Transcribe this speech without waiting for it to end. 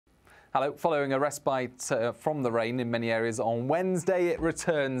Hello. Following a respite from the rain in many areas on Wednesday, it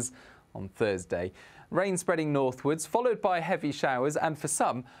returns on Thursday. Rain spreading northwards, followed by heavy showers and, for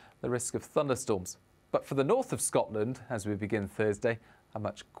some, the risk of thunderstorms. But for the north of Scotland, as we begin Thursday, a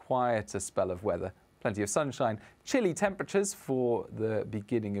much quieter spell of weather. Plenty of sunshine, chilly temperatures for the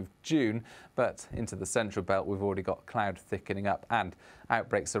beginning of June, but into the central belt we've already got cloud thickening up and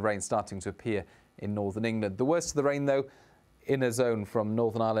outbreaks of rain starting to appear in northern England. The worst of the rain, though, in a zone from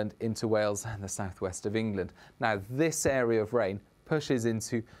Northern Ireland into Wales and the southwest of England. Now, this area of rain pushes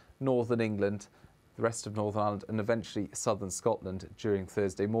into northern England, the rest of Northern Ireland and eventually southern Scotland during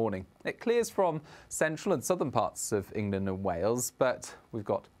Thursday morning. It clears from central and southern parts of England and Wales, but we've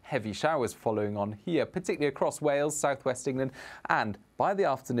got heavy showers following on here, particularly across Wales, southwest England and by the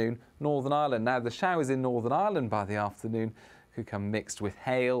afternoon, Northern Ireland. Now, the showers in Northern Ireland by the afternoon could come mixed with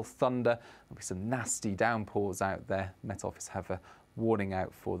hail, thunder. There'll be some nasty downpours out there. Met Office have a warning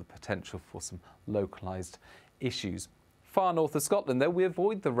out for the potential for some localised issues. Far north of Scotland, though, we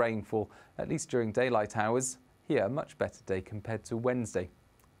avoid the rainfall, at least during daylight hours. Here, a much better day compared to Wednesday.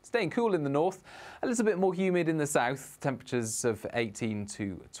 Staying cool in the north, a little bit more humid in the south, temperatures of 18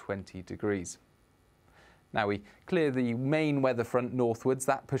 to 20 degrees. Now we clear the main weather front northwards.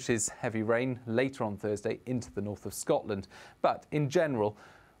 That pushes heavy rain later on Thursday into the north of Scotland. But in general,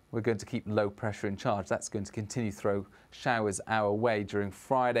 we're going to keep low pressure in charge. That's going to continue to throw showers our way during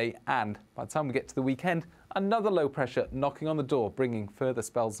Friday. And by the time we get to the weekend, another low pressure knocking on the door, bringing further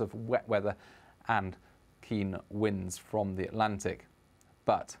spells of wet weather and keen winds from the Atlantic.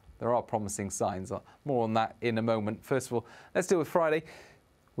 But there are promising signs. More on that in a moment. First of all, let's deal with Friday.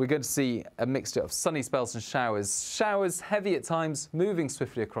 We're going to see a mixture of sunny spells and showers. Showers heavy at times, moving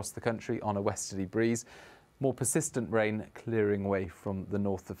swiftly across the country on a westerly breeze. More persistent rain clearing away from the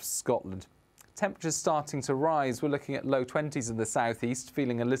north of Scotland. Temperatures starting to rise. We're looking at low 20s in the southeast,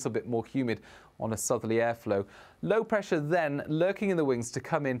 feeling a little bit more humid on a southerly airflow. Low pressure then lurking in the wings to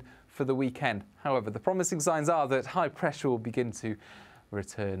come in for the weekend. However, the promising signs are that high pressure will begin to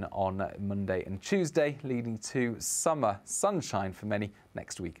return on Monday and Tuesday, leading to summer sunshine for many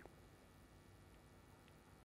next week.